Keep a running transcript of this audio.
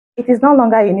It is no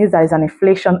longer in news there is an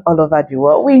inflation all over the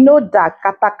world. We know that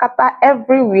kata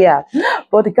everywhere.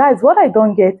 But guys, what I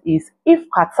don't get is if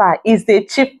Qatar is the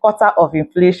chief quarter of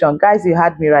inflation, guys, you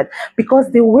had me right.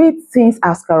 Because the way things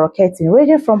are skyrocketing,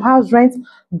 ranging from house rent,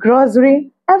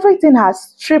 grocery, everything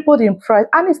has tripled in price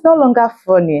and it's no longer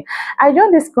funny. I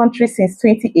joined this country since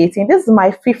 2018. This is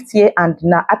my 5th year and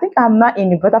now I think I'm not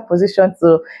in a better position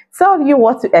to tell you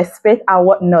what to expect and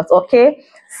what not, okay?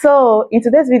 So in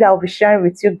today's video, I'll be sharing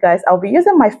with you guys, I'll be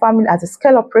using my family as a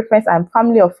scale of preference and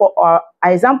family of 4, or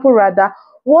example rather,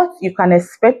 what you can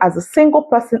expect as a single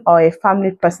person or a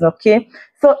family person, okay?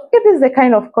 So if this is the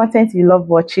kind of content you love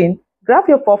watching, grab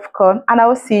your popcorn and I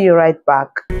will see you right back.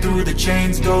 Through the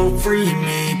chains, go free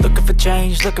me. Looking for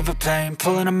change, looking for pain.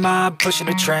 Pulling a mob, pushing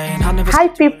a train. Hi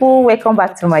people, welcome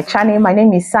back to my channel. My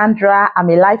name is Sandra. I'm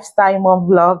a lifestyle mom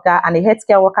vlogger and a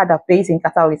healthcare worker that plays in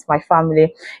Qatar with my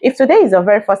family. If today is your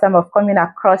very first time of coming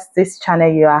across this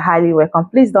channel, you are highly welcome.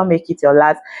 Please don't make it your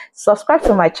last. Subscribe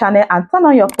to my channel and turn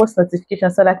on your post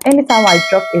notifications so that anytime I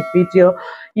drop a video,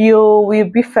 you will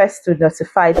be first to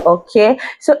notified, okay?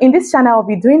 So in this channel, I'll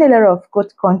be doing a lot of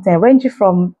good content ranging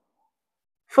from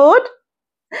food,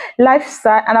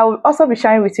 lifestyle, and I will also be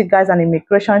sharing with you guys an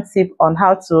immigration tip on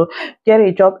how to get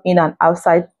a job in and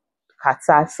outside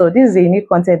Qatar. So this is a new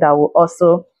content that will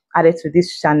also add it to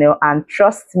this channel, and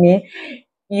trust me,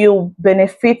 you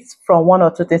benefit from 1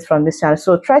 or 2 things from this channel.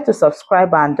 So try to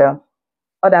subscribe and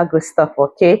other good stuff,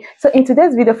 okay? So in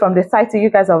today's video, from the title, you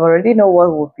guys have already know what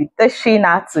we'll be dishing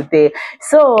out today.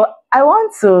 So I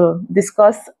want to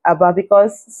discuss about,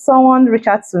 because someone reached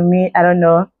out to me, I don't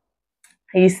know,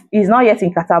 he's not yet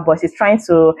in Qatar, but he's trying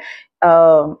to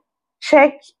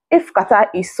check if Qatar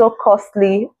is so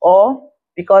costly, or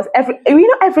because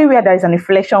everywhere there is an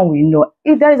inflation. We know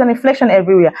if there is an inflation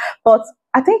everywhere, but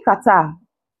I think Qatar,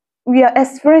 we are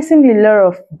experiencing a lot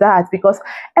of that because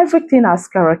everything has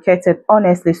skyrocketed,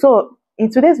 honestly. So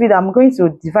in today's video, I'm going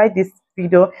to divide this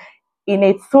video in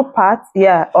a 2 parts,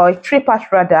 or a 3 parts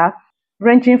rather,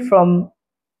 ranging from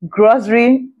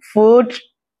grocery, food,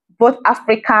 both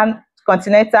African,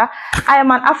 continental. I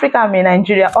am an African, I'm in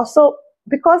Nigeria also,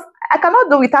 because I cannot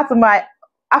do without my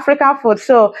African food,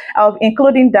 so I'll be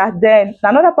including that. Then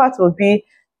another part will be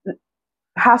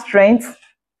house rent,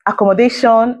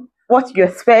 accommodation, what you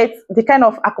expect, the kind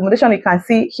of accommodation you can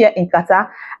see here in Qatar,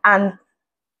 and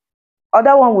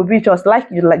other one will be just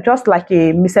like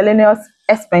a miscellaneous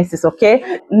expenses,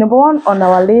 okay? Number 1 on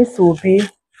our list will be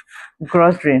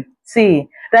grocery. See,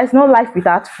 there's no life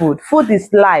without food. Food is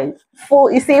life. Food,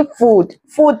 you see,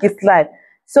 food is life.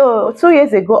 So 2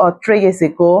 years ago or 3 years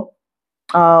ago,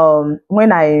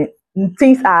 when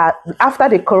things are after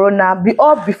the corona,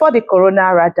 or before the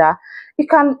corona rather, you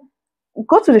can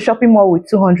go to the shopping mall with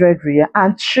 200 riyal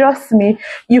and trust me,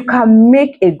 you can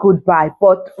make a good buy.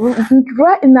 But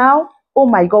right now, oh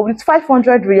my god, with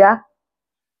 500 riyal,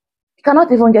 you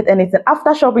cannot even get anything.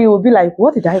 After shopping, you will be like,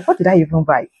 what did I even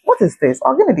buy? What is this?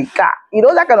 I'm gonna be car,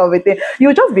 that kind of a thing.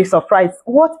 You'll just be surprised.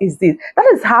 What is this? That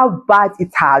is how bad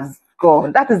it has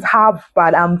gone. That is how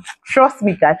bad. Trust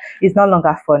me, guys, it's no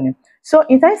longer funny. So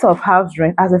in terms of house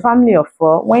rent, as a family of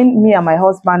 4, when me and my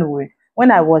husband when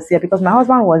I was here, because my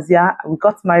husband was here, we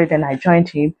got married and I joined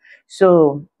him.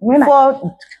 So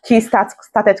before kids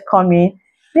started coming,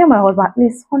 me and my husband, at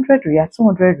least 100 riyal,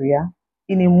 200 riyal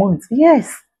in a month.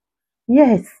 Yes.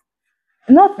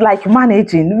 Not like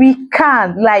managing. We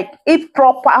can like eat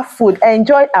proper food,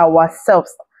 enjoy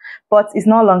ourselves. But it's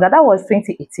no longer. That was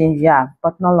 2018,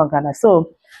 but no longer now.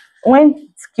 So when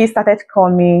kids started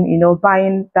coming,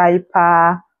 buying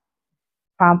diaper,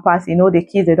 Pampers, the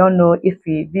kids, they don't know if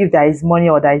there is money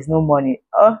or there is no money.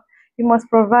 You must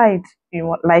provide.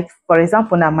 Like, for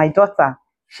example, now my daughter,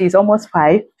 she's almost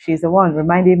 5. She's the one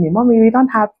reminding me, Mommy, we don't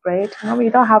have bread. Mommy,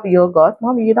 you don't have yogurt.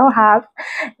 Mommy, you don't have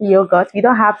yogurt. You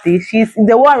don't have this. She's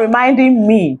the one reminding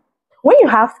me. When you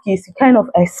have kids, you kind of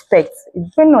expect,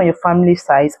 depending on your family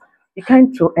size, you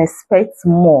kind of expect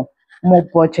more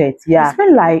budget. Yeah. It's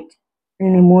been like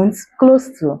in a month close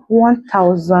to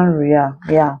 1,000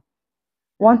 riyal.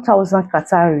 1,000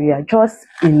 Qatar riyal just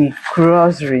in a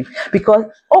grocery, because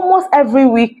almost every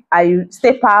week I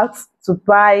step out to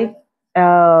buy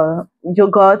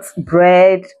yogurt,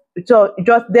 bread. So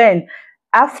just then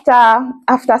after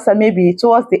so maybe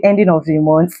towards the ending of the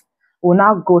month, we'll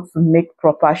now go to make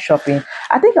proper shopping.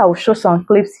 I think I will show some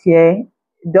clips here.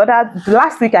 The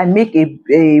last week I make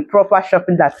a proper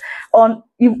shopping that on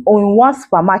one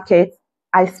supermarket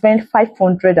I spent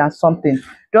 500 and something.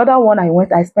 The other one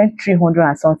I spent 300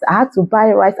 and something. I had to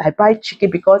buy rice, I buy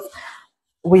chicken, because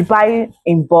we buy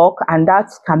in bulk and that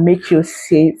can make you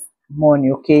save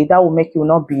money, okay? That will make you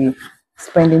not be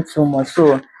spending too much.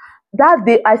 So that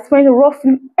day I spent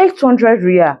roughly 800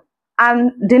 riyal.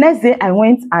 And the next day I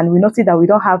went and we noticed that we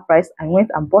don't have rice. I went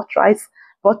and bought rice,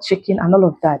 bought chicken and all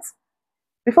of that.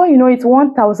 Before you know it,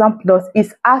 1,000 plus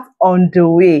is out on the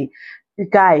way,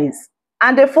 guys.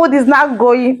 And the food is now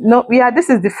going. No, yeah, this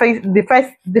is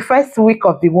the first week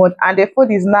of the month, and the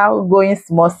food is now going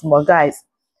small, small, guys.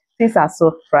 Things are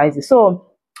so pricey.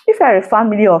 So, if you're a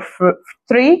family of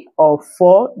three or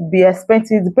four, be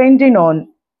expensive depending on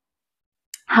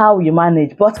how you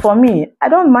manage. But for me, I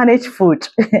don't manage food.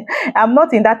 I'm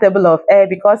not in that table of air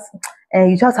because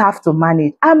you just have to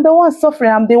manage. I'm the one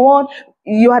suffering. I'm the one,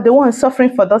 you are the one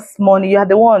suffering for this money. You are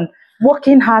the one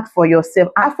working hard for yourself.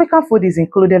 African food is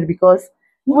included because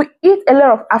we eat a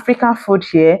lot of African food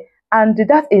here, and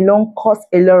that alone costs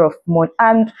a lot of money.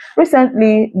 And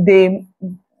recently, the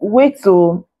way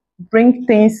to bring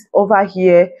things over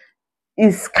here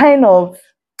is kind of,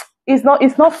 it's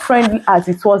not friendly as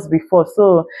it was before.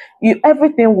 So you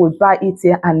everything would buy it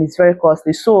here and it's very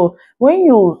costly. So when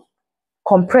you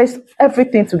compress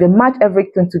everything together, match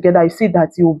everything together, you see that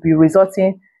you'll be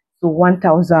resulting to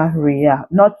 1,000 riyal,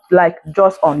 not like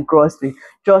just on grocery,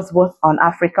 just what on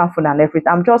African food and everything.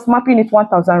 I'm just mapping it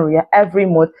 1,000 riyal every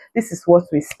month. This is what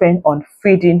we spend on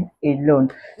feeding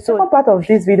alone. So one part of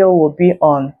this video will be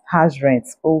on house rent.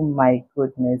 Oh my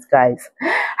goodness, guys.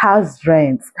 House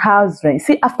rent.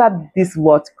 See, after this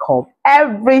World Cup,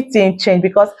 everything changed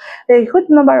because a good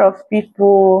number of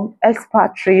people,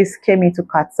 expatriates, came into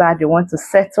Qatar. They want to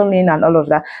settle in and all of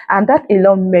that, and that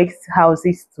alone makes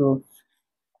houses to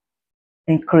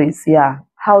increase. Yeah,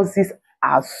 houses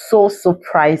are so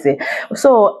pricey.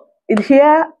 So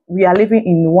here we are living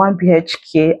in 1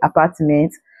 BHK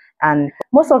apartment, and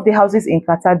most of the houses in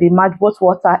Qatar, they match both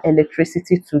water,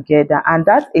 electricity together, and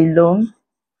that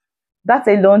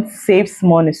alone saves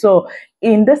money. So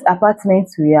in this apartment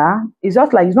we are, it's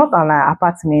just like, it's not an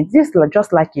apartment, this is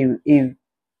just like a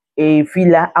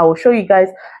villa. I will show you guys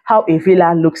how a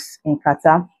villa looks in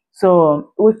Qatar.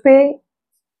 So we pay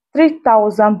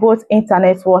 3,000, both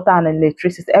internet, water and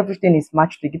electricity, everything is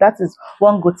matched together. That is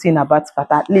one good thing about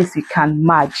Qatar. At least you can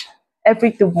match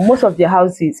everything. Most of the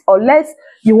houses, unless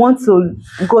you want to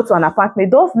go to an apartment,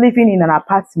 those living in an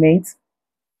apartment,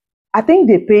 I think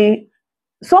they pay.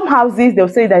 Some houses, they'll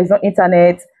say there is no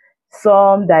internet,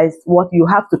 some there is what you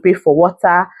have to pay for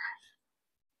water,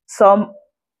 some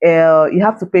you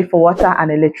have to pay for water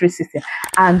and electricity.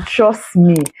 And trust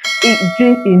me,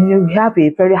 we have a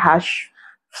very harsh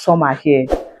summer here.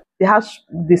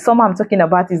 The summer I'm talking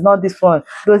about is not this one.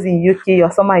 Those in UK,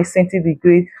 your summer is 20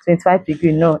 degrees, 25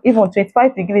 degrees. No, even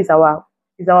 25 degrees is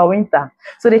our winter.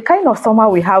 So the kind of summer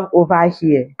we have over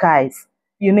here, guys,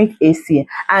 you need AC.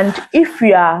 And if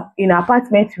you are in an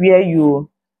apartment where you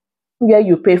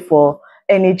pay for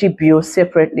energy bills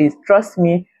separately, trust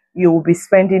me, you will be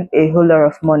spending a whole lot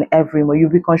of money every month. You'll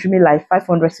be consuming like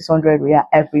 500, 600 riyal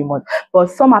every month.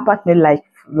 But some apartment,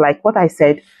 like what I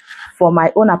said, for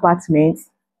my own apartment,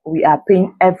 we are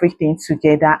paying everything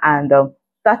together, and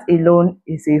that alone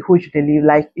is a huge relief.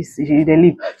 Like, it's a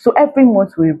relief. So every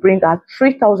month we bring out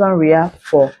 3,000 riyal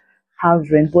for house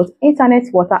rent, both internet,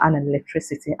 water and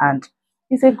electricity, and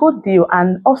it's a good deal.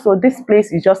 And also this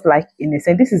place is just like, in a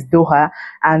sense, this is Doha.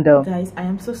 And guys, I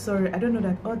am so sorry. I don't know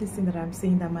that all this thing that I'm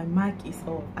saying, that my mic is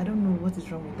off. I don't know what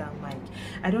is wrong with that mic.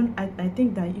 I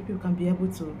think that if you can be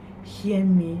able to hear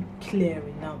me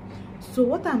clearly now. So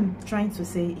what I'm trying to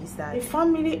say is that a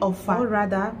family of 5, or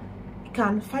rather,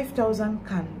 5,000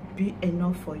 can be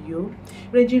enough for you,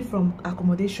 ranging from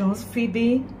accommodations,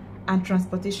 feeding and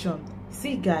transportation.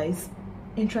 See guys,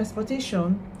 in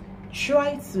transportation,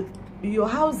 try to, your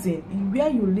housing, where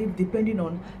you live, depending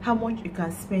on how much you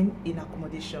can spend in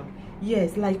accommodation.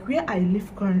 Yes, like where I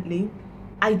live currently,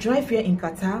 I drive here in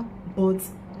Qatar, but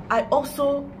I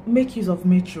also make use of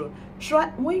metro. Try,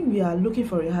 when we are looking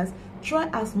for a house, try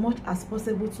as much as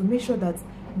possible to make sure that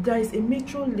there is a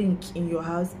metro link in your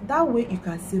house. That way you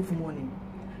can save money.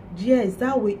 Yes,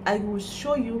 that way I will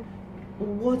show you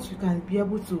what you can be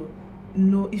able to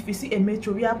know. If you see a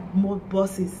metro, we have more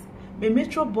buses. A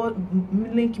metro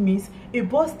link means a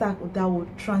bus that will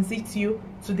transit you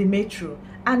to the metro,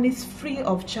 and it's free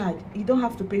of charge. You don't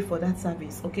have to pay for that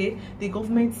service. Okay, the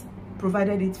government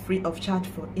provided it free of charge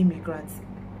for immigrants.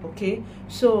 Okay,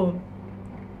 so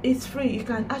it's free. You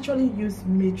can actually use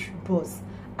metro bus,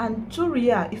 and 2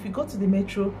 riyal if you go to the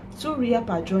metro, 2 riyal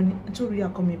per journey, 2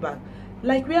 riyal coming back.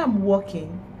 Like where I'm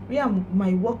working,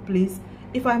 my workplace,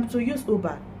 if I'm to use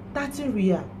Uber, 30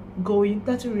 riyal going,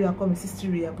 30 riyal coming, 60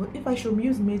 riyal. But if I should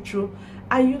use metro,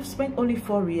 I spend only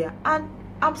 4 riyal, and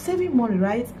I'm saving money,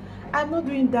 right? I'm not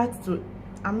doing that to,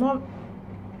 I'm not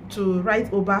to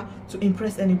ride over to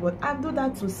impress anybody. I do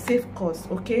that to save cost,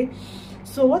 okay?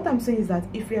 So what I'm saying is that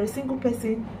if you're a single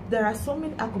person, there are so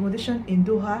many accommodation in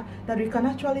Doha that you can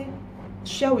actually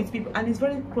share with people, and it's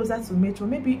very closer to metro.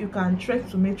 Maybe you can trek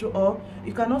to metro, or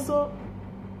you can also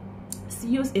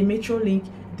use a metro link,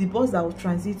 the bus that will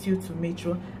transit you to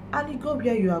metro, and you go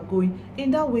where you are going.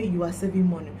 In that way you are saving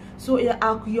money. So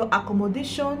your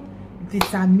accommodation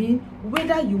determine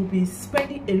whether you will be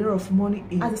spending a lot of money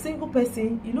in. As a single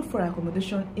person, you look for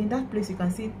accommodation in that place. You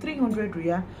can see 300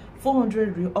 riyal,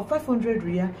 400 riyal, or 500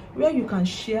 riyal, where you can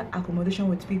share accommodation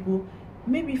with people.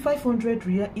 Maybe 500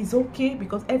 riyal is okay,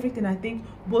 because everything, I think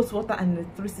both water and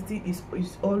electricity is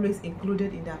always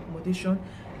included in the accommodation,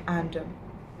 and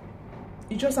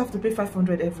you just have to pay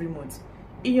 500 every month.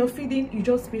 In your feeding, you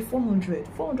just pay 400.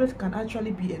 400 can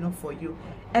actually be enough for you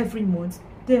every month.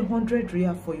 Then 100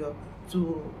 riyal for your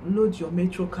to load your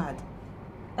metro card.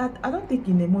 I don't think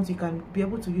in a month you can be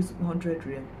able to use 100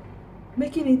 riyal,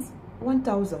 making it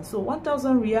 1,000. So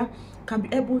 1,000 riyal can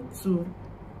be able to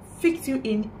fix you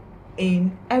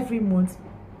in every month.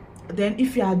 Then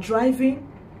if you are driving,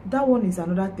 that one is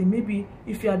another thing. Maybe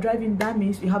if you are driving, that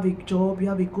means you have a job, you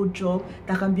have a good job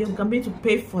that can be able to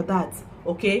pay for that,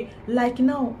 okay? Like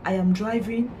now I am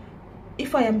driving.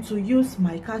 If I am to use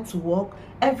my car to work,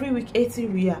 every week 80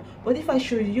 riyal, but if I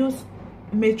should use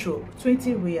metro,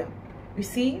 20 riyal. You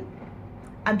see,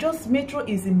 and just metro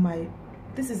is in my,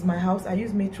 this is my house, I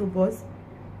use metro bus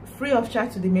free of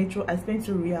charge to the metro. I spend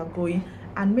 2 riyal going,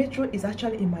 and metro is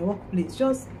actually in my workplace.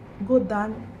 Just go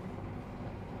down,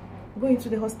 go into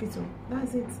the hospital,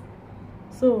 that's it.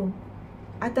 So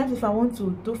at times if I want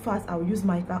to do fast, I'll use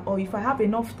my car, or if I have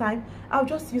enough time, I'll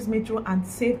just use metro and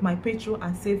save my petrol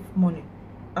and save money.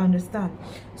 Understand?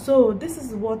 So this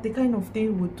is what the kind of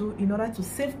thing we do in order to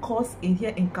save costs in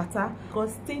here in Qatar,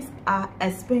 because things are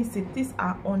expensive, things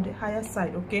are on the higher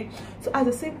side, okay? So as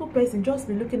a simple person, just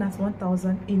be looking at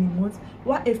 1,000 in a month,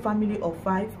 while a family of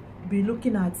 5 be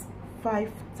looking at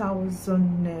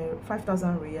 5,000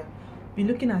 riyal, be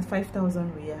looking at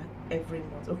 5,000 riyal every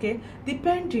month, okay?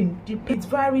 Depending, it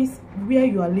varies where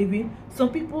you are living.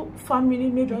 Some people, family,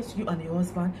 maybe just you and your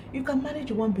husband, you can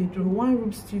manage 1 bedroom, 1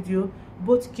 room studio,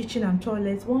 both kitchen and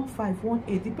toilets, 1.5,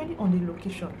 1.8, depending on the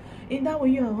location. In that way,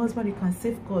 you and your husband, you can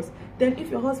save costs. Then if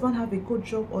your husband have a good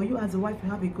job, or you as a wife, you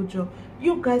have a good job,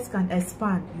 you guys can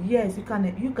expand. Yes,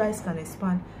 you guys can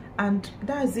expand, and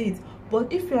that's it.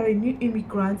 But if you are a new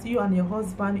immigrant, you and your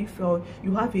husband, if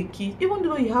you have a kid, even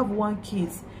though you have 1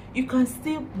 kid, you can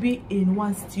still be in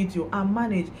 1 studio and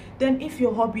manage. Then if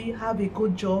your hubby have a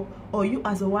good job, or you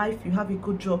as a wife, you have a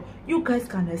good job, you guys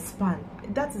can expand.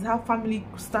 That is how family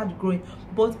start growing.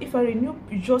 But if you're a new,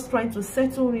 you're just trying to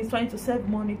settle in, trying to save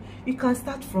money, you can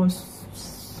start from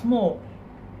small.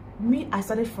 Me, I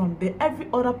started from there. Every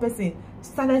other person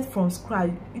started from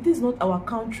scratch. It is not our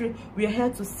country. We are here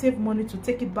to save money, to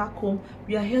take it back home.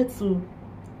 We are here to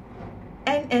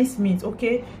earn ends meet,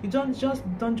 okay? You don't just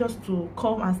to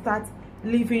come and start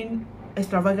living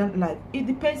extravagant life. It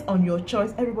depends on your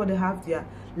choice. Everybody have their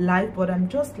life, but I'm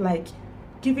just like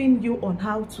giving you on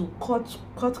how to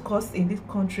cut costs in this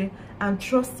country, and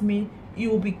trust me, you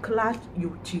will be glad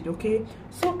you did, okay?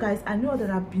 So guys, I know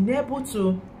that I've been able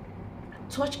to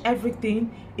touch everything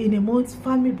in a month.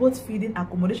 Family, both feeding,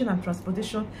 accommodation and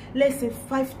transportation, let's say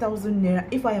 5,000 naira,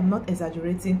 if I am not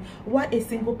exaggerating, what a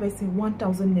single person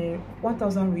 1,000 naira,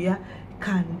 1,000 riyal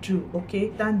can do, okay?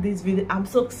 Done this video. I'm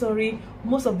so sorry,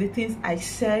 most of the things I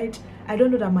said, I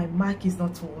don't know that my mic is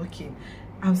not working.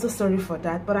 I'm so sorry for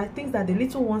that, but I think that the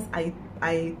little ones I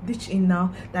ditch in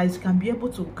now, that you can be able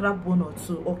to grab 1 or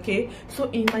 2, okay? So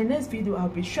in my next video, I'll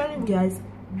be showing you guys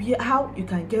how you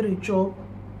can get a job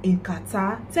in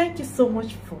Qatar. Thank you so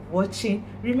much for watching.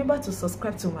 Remember to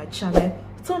subscribe to my channel,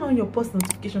 turn on your post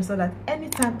notifications, so that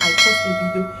anytime I post a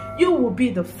video, you will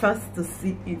be the first to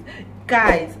see it.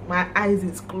 Guys, my eyes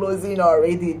is closing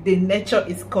already. The nature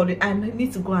is calling. I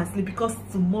need to go and sleep, because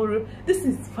tomorrow, this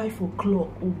is 5 o'clock.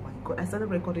 Oh my god, I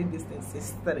started recording this thing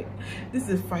since 3. This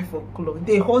is 5 o'clock.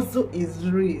 The hustle is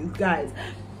real, guys.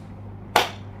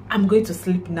 I'm going to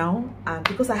sleep now, and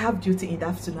because I have duty in the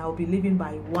afternoon, I'll be leaving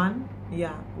by 1.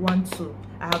 Yeah, 1, 2.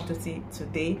 I have duty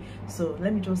today, so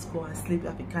let me just go and sleep.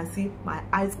 As you can see, my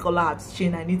eyes color has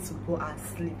changed. I need to go and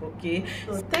sleep, okay?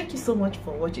 So thank you so much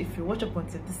for watching. If you watch up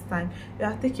until this time,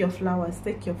 yeah, take your flowers,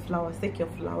 take your flowers, take your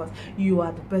flowers. You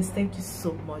are the best. Thank you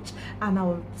so much, and I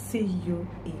will see you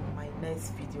in my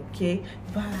next video, okay?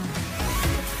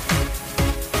 Bye.